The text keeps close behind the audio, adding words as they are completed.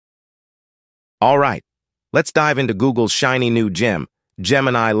All right, let's dive into Google's shiny new gem,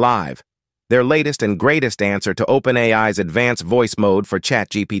 Gemini Live, their latest and greatest answer to OpenAI's advanced voice mode for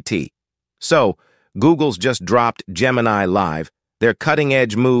ChatGPT. So, Google's just dropped Gemini Live, their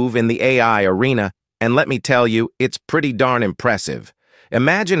cutting-edge move in the AI arena, and let me tell you, it's pretty darn impressive.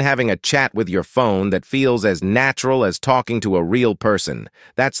 Imagine having a chat with your phone that feels as natural as talking to a real person.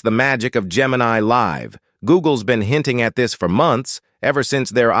 That's the magic of Gemini Live. Google's been hinting at this for months, ever since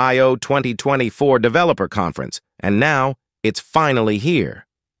their I/O 2024 developer conference, and now it's finally here.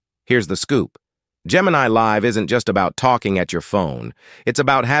 Here's the scoop. Gemini Live isn't just about talking at your phone. It's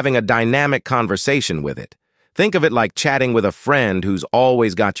about having a dynamic conversation with it. Think of it like chatting with a friend who's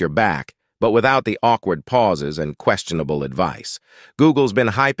always got your back, but without the awkward pauses and questionable advice. Google's been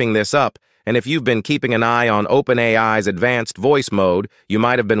hyping this up, and if you've been keeping an eye on OpenAI's advanced voice mode, you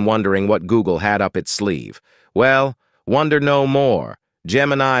might have been wondering what Google had up its sleeve. Well, wonder no more.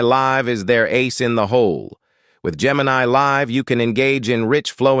 Gemini Live is their ace in the hole. With Gemini Live, you can engage in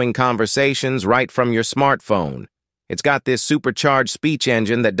rich, flowing conversations right from your smartphone. It's got this supercharged speech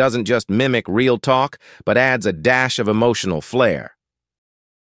engine that doesn't just mimic real talk, but adds a dash of emotional flair.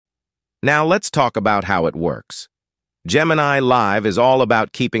 Now let's talk about how it works. Gemini Live is all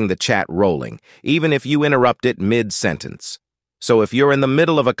about keeping the chat rolling, even if you interrupt it mid-sentence. So if you're in the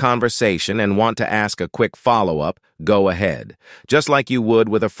middle of a conversation and want to ask a quick follow-up, go ahead, just like you would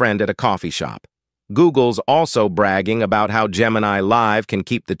with a friend at a coffee shop. Google's also bragging about how Gemini Live can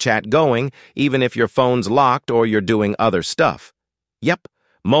keep the chat going even if your phone's locked or you're doing other stuff. Yep,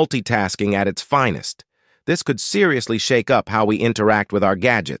 multitasking at its finest. This could seriously shake up how we interact with our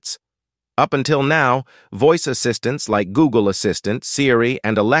gadgets. Up until now, voice assistants like Google Assistant, Siri,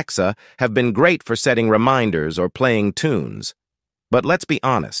 and Alexa have been great for setting reminders or playing tunes. But let's be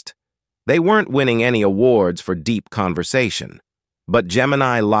honest, they weren't winning any awards for deep conversation. But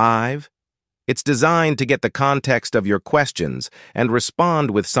Gemini Live? It's designed to get the context of your questions and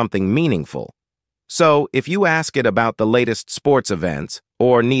respond with something meaningful. So, if you ask it about the latest sports events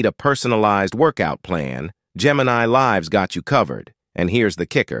or need a personalized workout plan, Gemini Live's got you covered. And here's the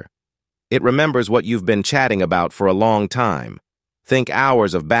kicker. It remembers what you've been chatting about for a long time. Think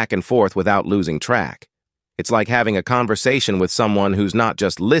hours of back and forth without losing track. It's like having a conversation with someone who's not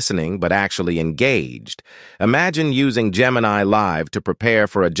just listening but actually engaged. Imagine using Gemini Live to prepare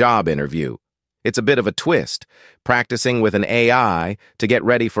for a job interview. It's a bit of a twist, practicing with an AI to get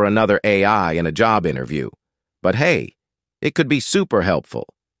ready for another AI in a job interview. But hey, it could be super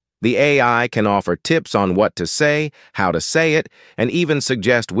helpful. The AI can offer tips on what to say, how to say it, and even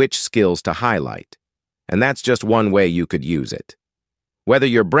suggest which skills to highlight. And that's just one way you could use it. Whether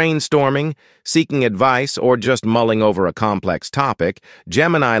you're brainstorming, seeking advice, or just mulling over a complex topic,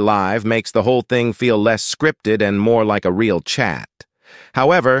 Gemini Live makes the whole thing feel less scripted and more like a real chat.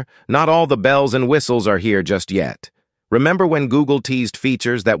 However, not all the bells and whistles are here just yet. Remember when Google teased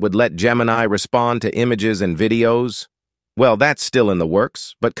features that would let Gemini respond to images and videos? Well, that's still in the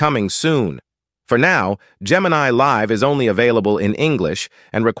works, but coming soon. For now, Gemini Live is only available in English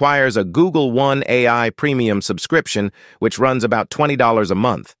and requires a Google One AI Premium subscription, which runs about $20 a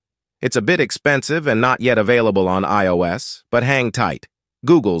month. It's a bit expensive and not yet available on iOS, but hang tight.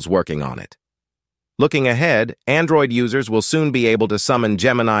 Google's working on it. Looking ahead, Android users will soon be able to summon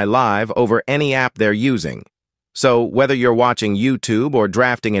Gemini Live over any app they're using. So, whether you're watching YouTube or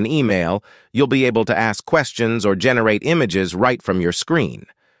drafting an email, you'll be able to ask questions or generate images right from your screen.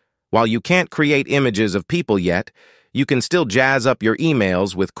 While you can't create images of people yet, you can still jazz up your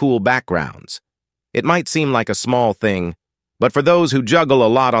emails with cool backgrounds. It might seem like a small thing, but for those who juggle a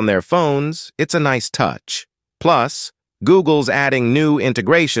lot on their phones, it's a nice touch. Plus, Google's adding new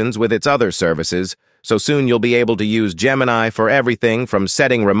integrations with its other services, so soon you'll be able to use Gemini for everything from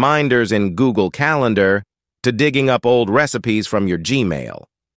setting reminders in Google Calendar to digging up old recipes from your Gmail.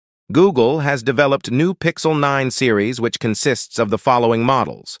 Google has developed new Pixel 9 series which consists of the following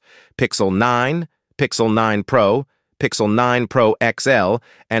models: Pixel 9, Pixel 9 Pro, Pixel 9 Pro XL,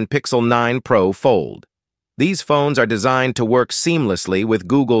 and Pixel 9 Pro Fold. These phones are designed to work seamlessly with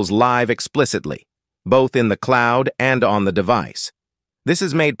Google's Live explicitly, both in the cloud and on the device. This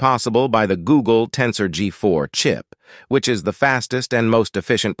is made possible by the Google Tensor G4 chip, which is the fastest and most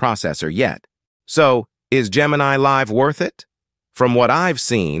efficient processor yet. So, is Gemini Live worth it? From what I've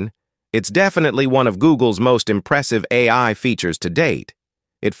seen, it's definitely one of Google's most impressive AI features to date.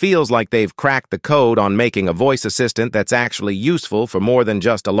 It feels like they've cracked the code on making a voice assistant that's actually useful for more than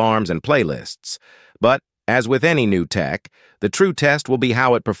just alarms and playlists. But, as with any new tech, the true test will be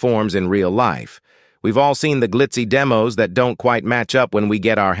how it performs in real life. We've all seen the glitzy demos that don't quite match up when we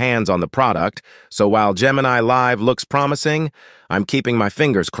get our hands on the product, so while Gemini Live looks promising, I'm keeping my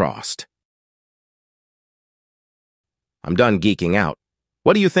fingers crossed. I'm done geeking out.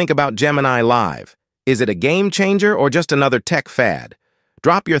 What do you think about Gemini Live? Is it a game changer or just another tech fad?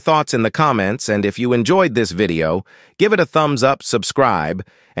 Drop your thoughts in the comments, and if you enjoyed this video, give it a thumbs up, subscribe,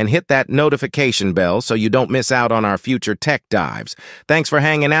 and hit that notification bell so you don't miss out on our future tech dives. Thanks for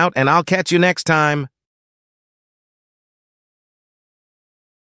hanging out, and I'll catch you next time.